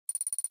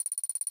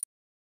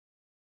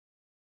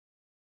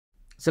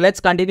So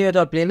let's continue with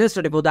our playlist.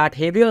 So before that,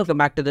 hey everyone, welcome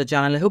back to the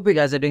channel. I hope you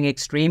guys are doing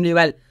extremely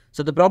well.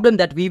 So the problem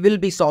that we will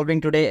be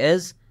solving today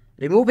is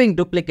removing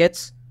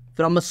duplicates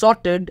from a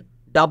sorted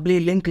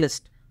doubly linked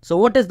list. So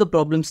what is the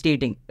problem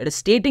stating? It is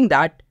stating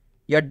that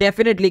you're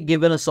definitely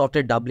given a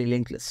sorted doubly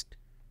linked list.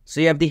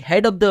 So you have the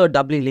head of the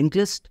doubly linked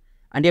list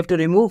and you have to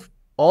remove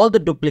all the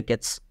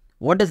duplicates.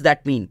 What does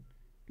that mean?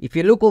 If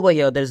you look over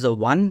here, there's a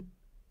 1.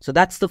 So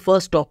that's the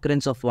first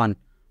occurrence of 1.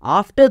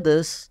 After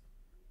this,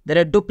 there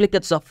are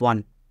duplicates of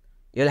 1.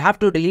 You'll have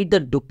to delete the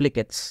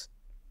duplicates.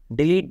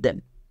 Delete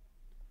them.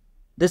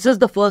 This is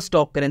the first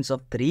occurrence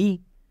of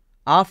 3.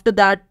 After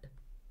that,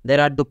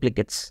 there are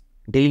duplicates.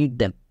 Delete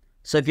them.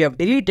 So if you have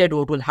deleted,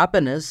 what will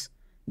happen is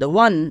the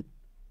 1,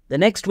 the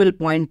next will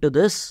point to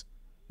this.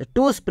 The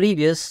 2's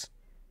previous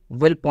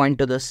will point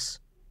to this.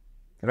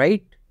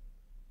 Right?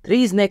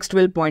 3's next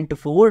will point to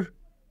 4.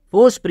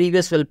 4's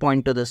previous will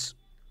point to this.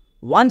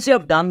 Once you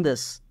have done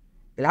this,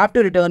 you'll have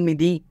to return me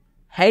the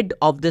head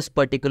of this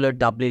particular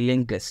doubly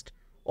linked list.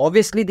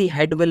 Obviously, the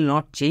head will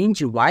not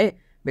change. Why?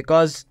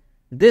 Because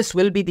this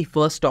will be the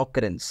first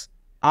occurrence.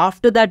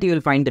 After that, you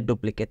will find the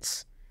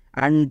duplicates.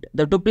 And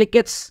the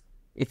duplicates,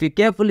 if you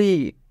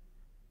carefully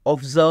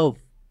observe,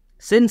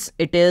 since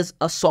it is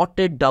a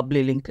sorted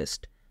doubly linked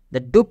list, the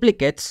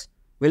duplicates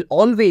will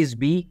always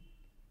be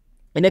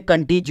in a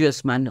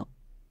contiguous manner.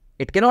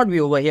 It cannot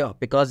be over here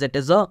because it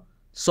is a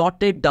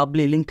sorted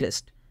doubly linked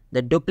list.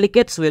 The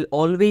duplicates will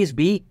always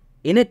be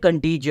in a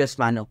contiguous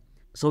manner.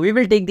 So we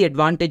will take the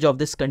advantage of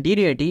this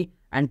continuity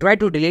and try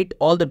to delete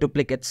all the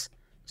duplicates.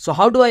 So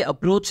how do I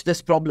approach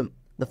this problem?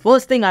 The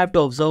first thing I have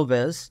to observe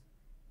is,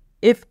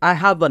 if I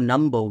have a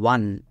number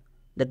 1,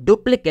 the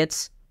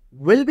duplicates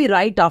will be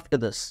right after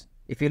this.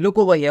 If you look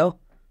over here,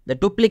 the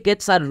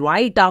duplicates are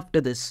right after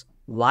this.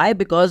 Why?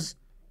 Because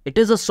it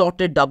is a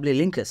sorted doubly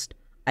linked list.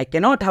 I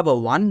cannot have a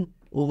 1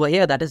 over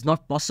here. That is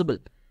not possible.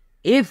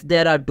 If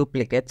there are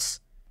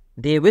duplicates,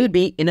 they will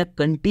be in a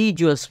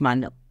contiguous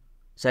manner.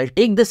 So I'll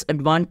take this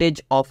advantage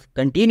of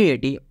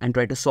continuity and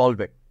try to solve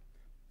it.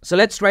 So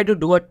let's try to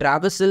do a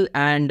traversal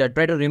and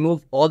try to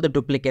remove all the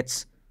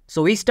duplicates.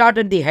 So we start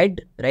at the head,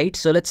 right?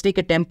 So let's take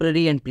a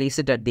temporary and place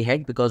it at the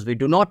head because we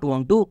do not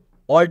want to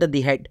alter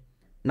the head.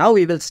 Now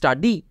we will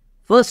start the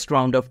first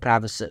round of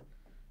traversal.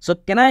 So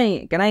can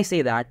I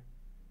say that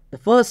the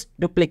first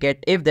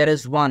duplicate, if there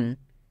is 1,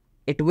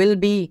 it will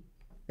be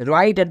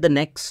right at the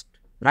next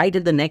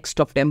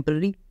of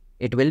temporary.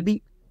 It will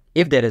be,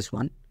 if there is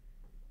 1.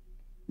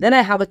 Then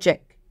I have a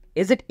check.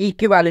 Is it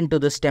equivalent to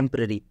this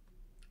temporary?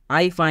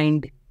 I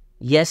find,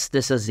 yes,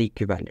 this is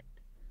equivalent.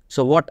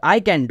 So what I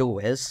can do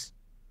is,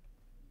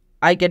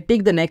 I can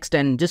take the next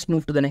and just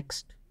move to the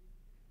next.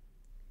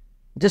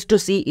 Just to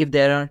see if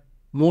there are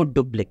more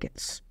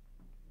duplicates.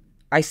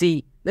 I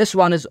see this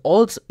one is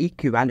also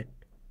equivalent.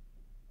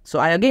 So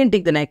I again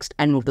take the next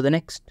and move to the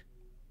next.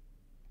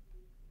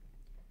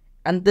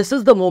 And this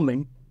is the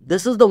moment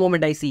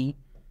I see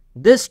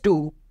this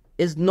 2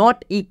 is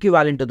not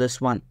equivalent to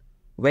this 1.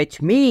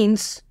 Which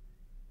means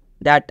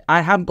that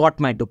I have got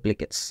my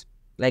duplicates.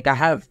 Like I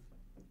have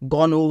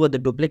gone over the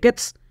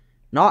duplicates.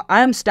 Now I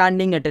am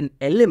standing at an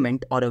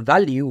element or a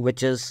value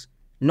which is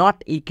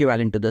not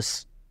equivalent to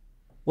this.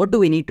 What do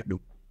we need to do?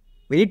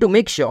 We need to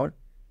make sure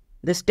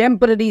this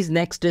temporary's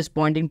next is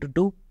pointing to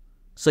 2.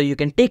 So you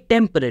can take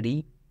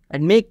temporary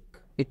and make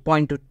it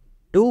point to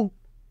 2.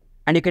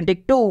 And you can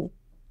take 2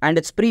 and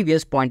its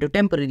previous point to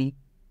temporary.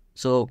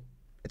 So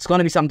it's going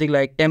to be something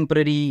like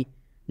temporary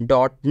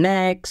dot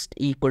next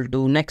equal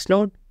to next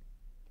node.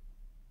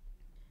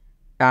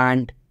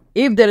 And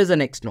if there is a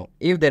next node,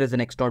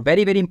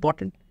 very, very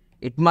important,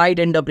 it might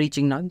end up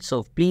reaching null.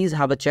 So please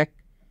have a check.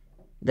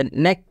 The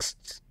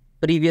next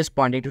previous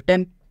pointing to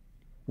temp.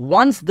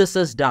 Once this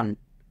is done,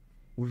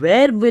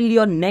 where will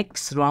your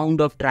next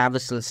round of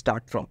traversal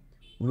start from?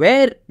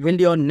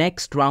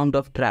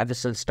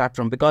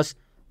 Because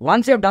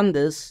once you have done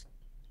this,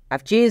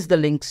 I've changed the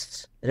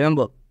links.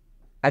 Remember,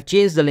 I've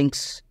changed the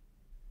links.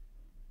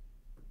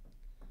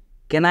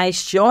 Can I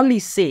surely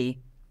say,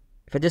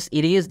 if I just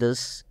erase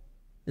this,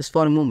 just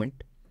for a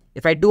moment,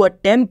 if I do a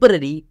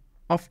temporary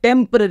of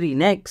temporary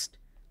next,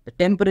 the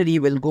temporary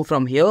will go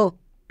from here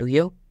to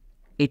here.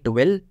 It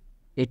will,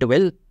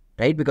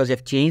 right? Because you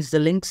have changed the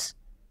links.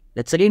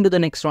 Let's again do the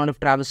next round of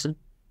traversal.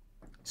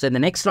 So in the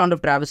next round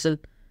of traversal,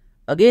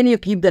 again you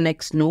keep the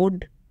next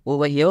node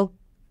over here.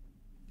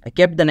 I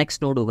kept the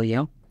next node over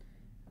here.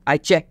 I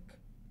check,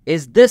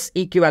 is this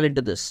equivalent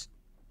to this?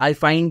 I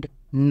find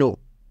no.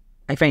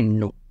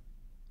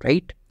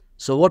 Right?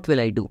 So what will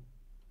I do?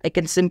 I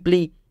can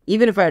simply,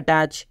 even if I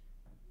attach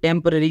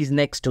temporaries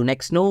next to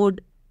next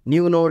node,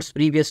 new nodes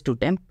previous to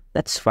temp,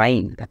 that's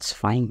fine.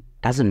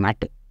 Doesn't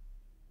matter.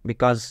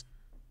 Because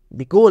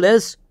the goal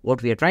is,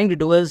 what we are trying to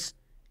do is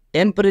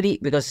temporary,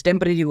 because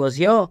temporary was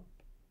here,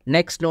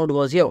 next node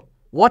was here.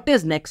 What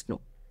is next node?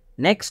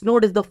 Next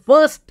node is the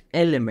first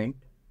element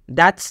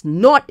that's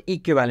not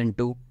equivalent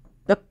to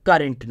the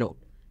current node.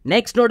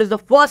 Next node is the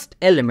first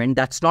element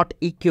that's not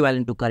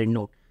equivalent to current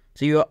node.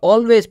 So you are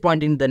always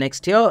pointing the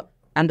next here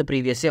and the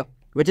previous here,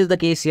 which is the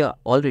case here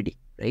already,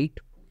 right?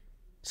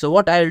 So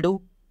what I'll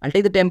do, I'll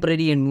take the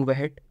temporary and move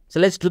ahead. So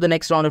let's do the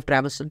next round of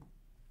traversal.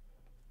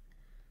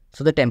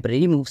 So the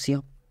temporary moves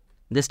here.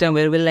 This time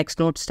where will next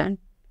node stand?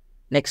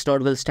 Next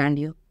node will stand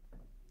here.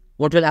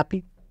 What will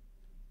happen?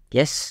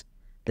 Yes,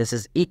 this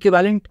is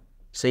equivalent.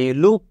 So you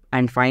loop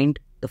and find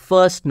the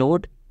first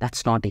node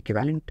that's not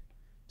equivalent.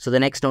 So the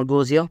next node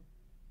goes here.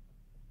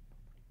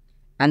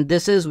 And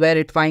this is where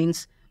it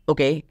finds,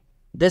 okay,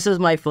 this is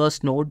my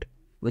first node,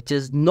 which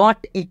is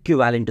not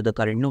equivalent to the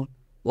current node.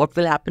 What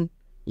will happen?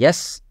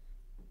 Yes,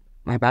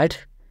 my bad.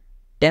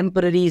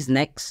 Temporaries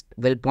next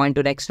will point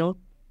to next node.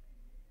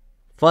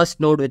 First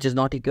node which is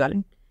not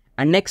equivalent.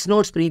 And next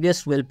node's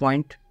previous will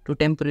point to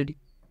temporary.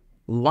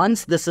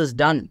 Once this is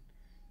done,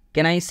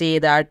 can I say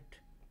that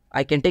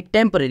I can take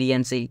temporary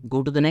and say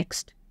go to the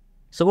next?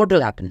 So what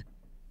will happen?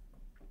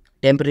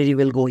 Temporary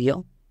will go here.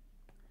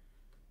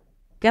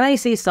 Can I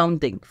say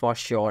something for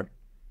sure?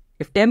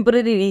 If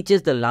temporary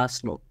reaches the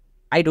last node,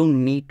 I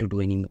don't need to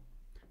do any more.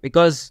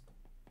 Because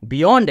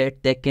beyond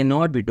it, there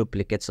cannot be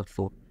duplicates of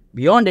 4.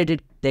 Beyond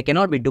it, there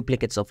cannot be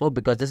duplicates of 4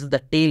 because this is the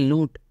tail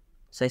node.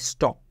 So I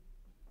stop.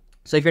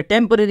 So if your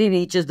temporary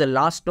reaches the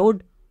last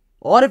node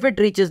or if it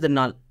reaches the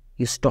null,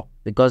 you stop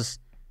because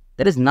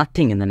there is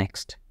nothing in the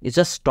next. You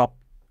just stop,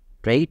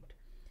 right?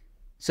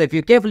 So if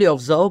you carefully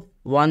observe,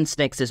 1's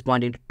next is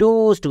pointing to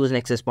 2's, 2's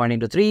next is pointing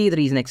to 3,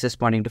 3's next is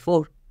pointing to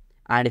 4.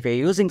 And if you're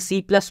using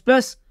C++,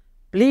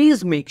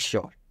 please make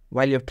sure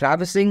while you're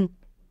traversing,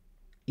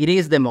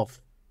 erase them off.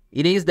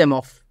 Erase them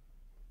off.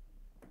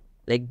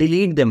 Like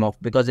delete them off,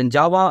 because in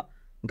Java,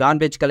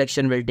 garbage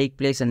collection will take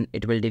place and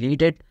it will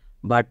delete it.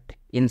 But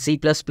in C++,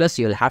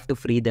 you'll have to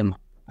free them.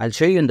 I'll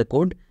show you in the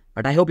code,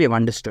 but I hope you've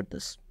understood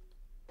this.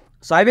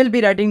 So I will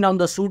be writing down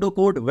the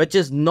pseudocode, which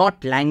is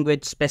not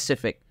language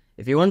specific.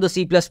 If you want the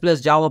C++,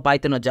 Java,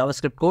 Python or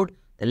JavaScript code,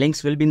 the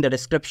links will be in the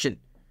description.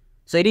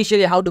 So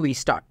initially, how do we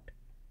start?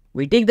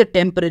 We take the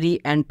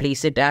temporary and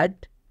place it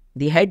at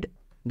the head.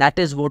 That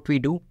is what we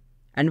do.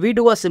 And we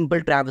do a simple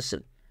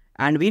traversal.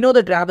 And we know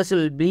the traversal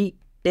will be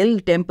till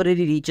temporary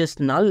reaches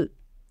null.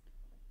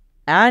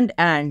 And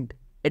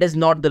it is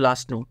not the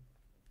last node,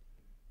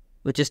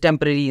 which is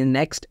temporary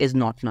next is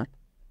not null.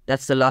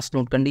 That's the last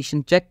node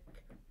condition. Check.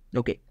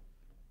 Okay.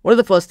 What is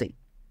the first thing?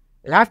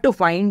 We'll have to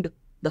find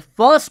the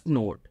first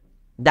node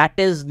that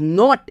is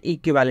not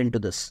equivalent to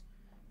this.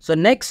 So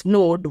next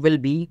node will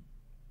be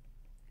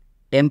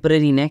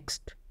temporary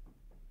next.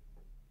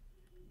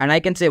 And I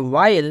can say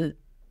while,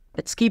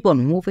 let's keep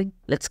on moving.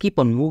 Let's keep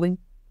on moving.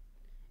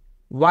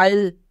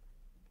 While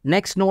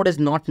next node is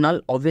not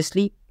null,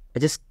 obviously, I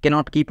just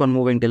cannot keep on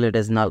moving till it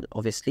is null,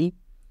 obviously.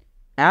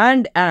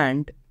 And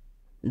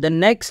the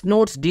next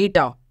node's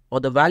data or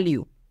the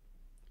value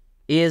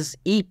is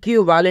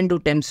equivalent to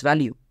temp's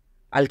value.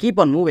 I'll keep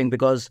on moving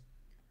because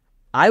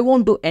I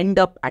want to end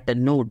up at a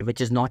node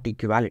which is not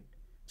equivalent.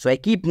 So I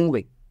keep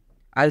moving.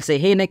 I'll say,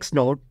 hey, next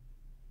node,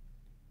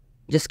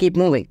 just keep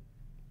moving.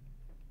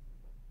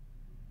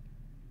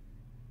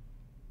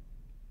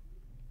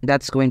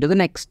 That's going to the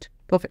next.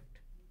 Perfect.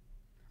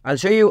 I'll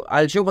show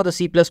for the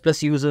C++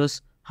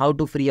 users how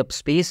to free up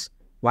space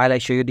while I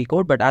show you the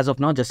code. But as of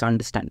now, just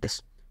understand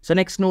this. So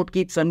next node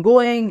keeps on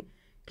going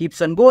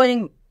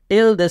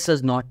till this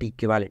is not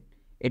equivalent.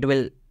 It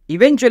will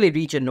eventually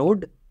reach a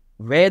node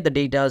where the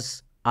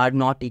datas are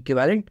not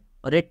equivalent,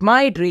 or it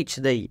might reach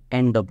the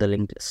end of the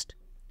linked list.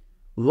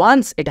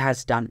 Once it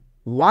has done,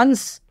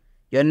 once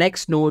your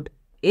next node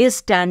is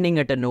standing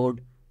at a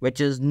node which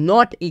is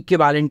not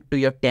equivalent to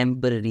your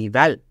temporary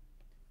val,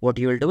 what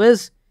you will do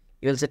is,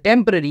 you will say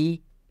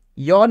temporary,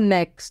 your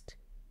next,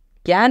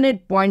 can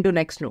it point to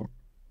next node?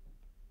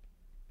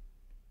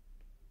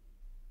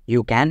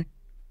 You can.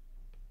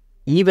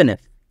 Even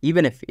if you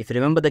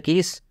remember the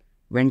case,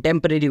 when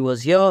temporary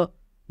was here,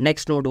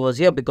 next node was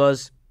here,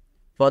 because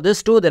for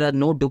this too, there are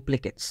no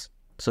duplicates.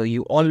 So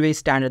you always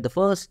stand at the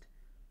first.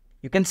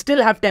 You can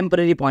still have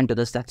temporary point to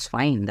this. That's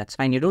fine. That's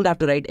fine. You don't have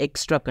to write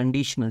extra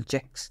conditional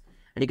checks.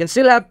 And you can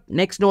still have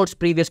next node's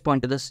previous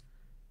point to this.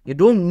 You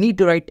don't need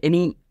to write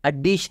any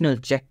additional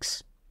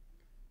checks.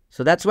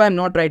 So that's why I'm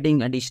not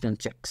writing additional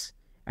checks.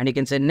 And you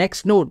can say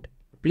next node,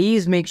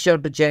 please make sure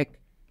to check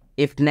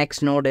if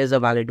next node is a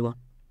valid one.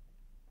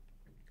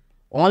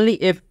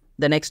 Only if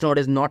the next node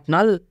is not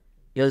null,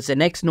 you'll say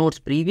next node's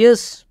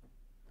previous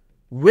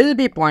will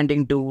be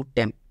pointing to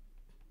temp.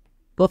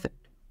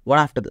 Perfect. What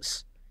after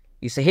this?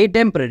 You say, hey,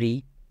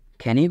 temporary,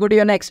 can you go to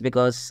your next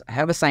because I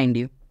have assigned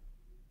you.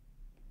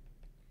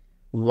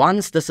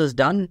 Once this is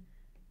done,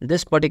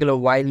 this particular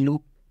while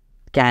loop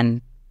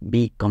can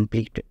be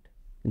completed.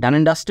 Done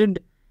and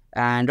dusted.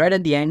 And right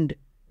at the end,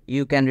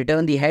 you can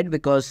return the head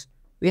because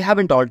we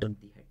haven't altered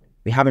the head.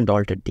 We haven't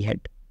altered the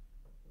head.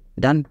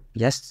 Done?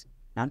 Yes.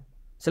 Done.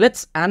 So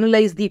let's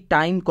analyze the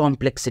time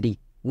complexity.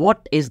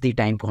 What is the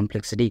time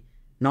complexity?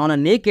 Now on a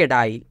naked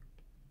eye,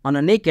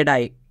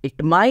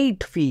 it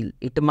might feel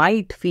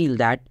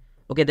that,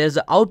 okay, there's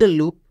an outer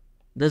loop,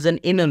 there's an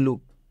inner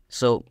loop.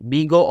 So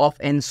big O of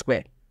n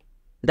squared.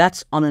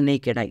 That's on a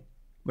naked eye.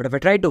 But if I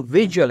try to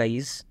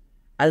visualize,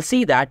 I'll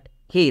see that,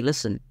 hey,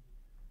 listen,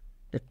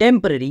 the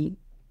temporary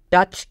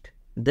touched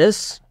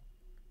this,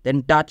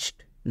 then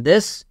touched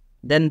this,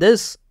 then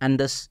this and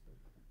this.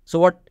 So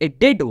what it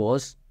did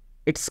was,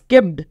 it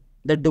skipped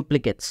the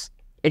duplicates.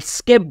 It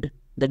skipped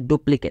the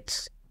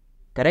duplicates,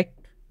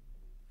 correct?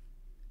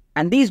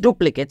 And these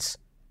duplicates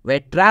were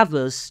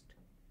traversed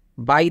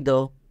by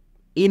the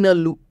inner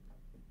loop.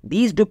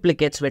 These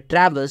duplicates were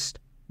traversed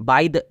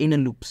by the inner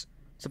loops.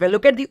 So if I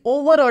look at the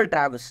overall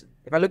traversal,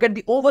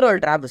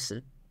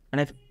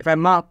 and if I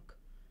mark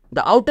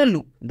the outer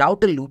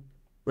loop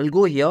will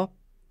go here,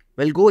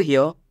 will go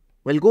here,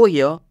 will go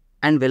here,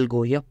 and will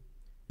go here.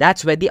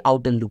 That's where the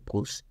outer loop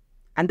goes.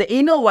 And the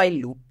inner while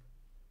loop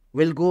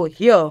will go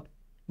here,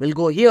 will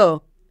go here,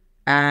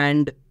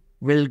 and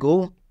will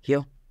go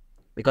here.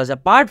 Because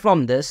apart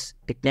from this,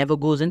 it never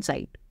goes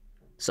inside.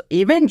 So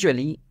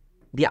eventually,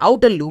 the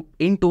outer loop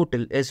in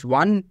total is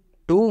 1,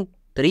 2,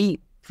 3,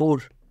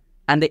 4.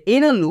 And the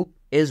inner loop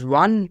is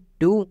 1,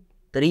 2,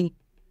 3.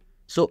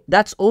 So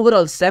that's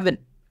overall 7,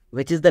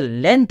 which is the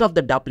length of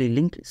the doubly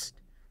linked list.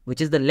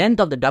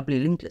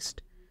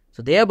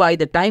 So thereby,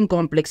 the time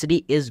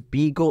complexity is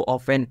big O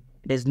of n.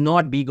 It is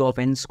not big O of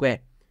n square.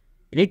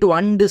 You need to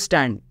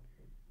understand,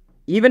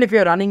 even if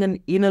you're running an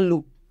inner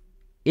loop,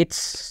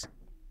 it's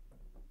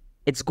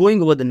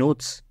going over the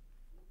nodes.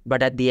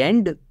 But at the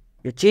end,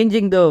 you're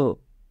changing the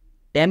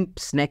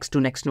temps next to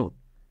next node.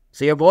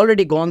 So you have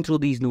already gone through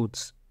these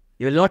nodes.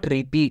 You will not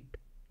repeat.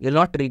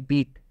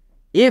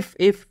 If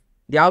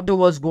the outer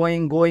was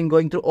going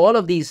through all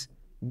of these,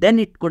 then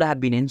it could have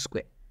been n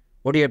square.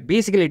 What you're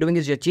basically doing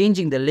is you're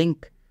changing the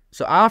link.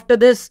 So after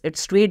this, it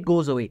straight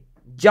goes away.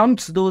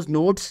 Jumps those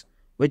nodes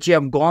which you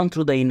have gone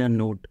through the inner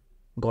node.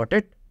 Got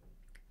it?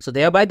 So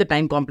thereby the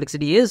time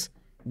complexity is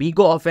big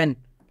O of n.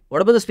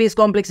 What about the space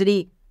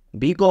complexity?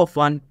 Big O of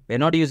 1. We're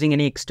not using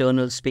any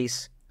external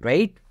space,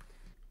 right?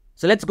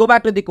 So let's go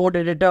back to the code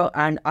editor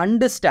and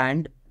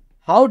understand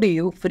how do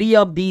you free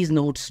up these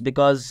nodes,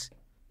 because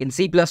in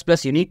C++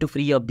 you need to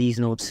free up these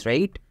nodes,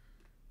 right?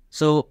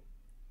 So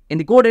in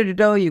the code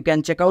editor, you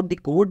can check out the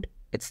code.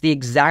 It's the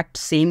exact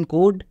same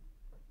code,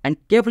 and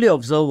carefully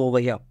observe over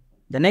here.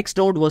 The next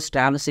node was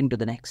traversing to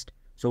the next.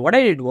 So what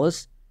I did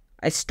was,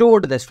 I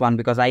stored this one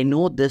because I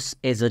know this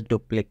is a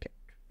duplicate,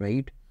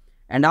 right?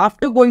 And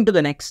after going to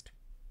the next,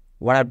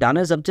 what I've done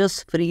is I've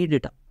just freed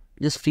it up.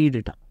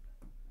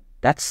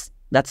 That's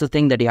the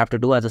thing that you have to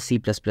do as a C++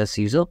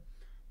 user,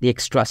 the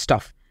extra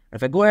stuff.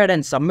 If I go ahead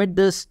and submit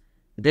this,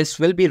 this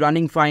will be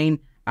running fine.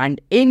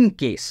 And in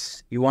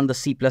case you want the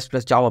C++,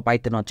 Java,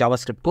 Python or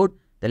JavaScript code,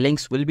 the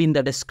links will be in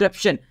the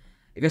description.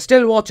 If you're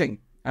still watching,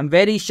 I'm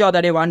very sure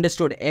that you've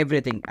understood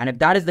everything. And if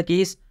that is the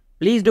case,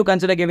 please do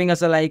consider giving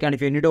us a like. And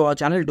if you're new to our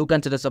channel, do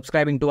consider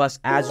subscribing to us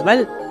as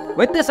well.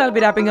 With this, I'll be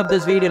wrapping up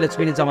this video. Let's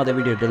meet in some other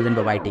video. Till then,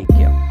 bye-bye. Take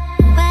care.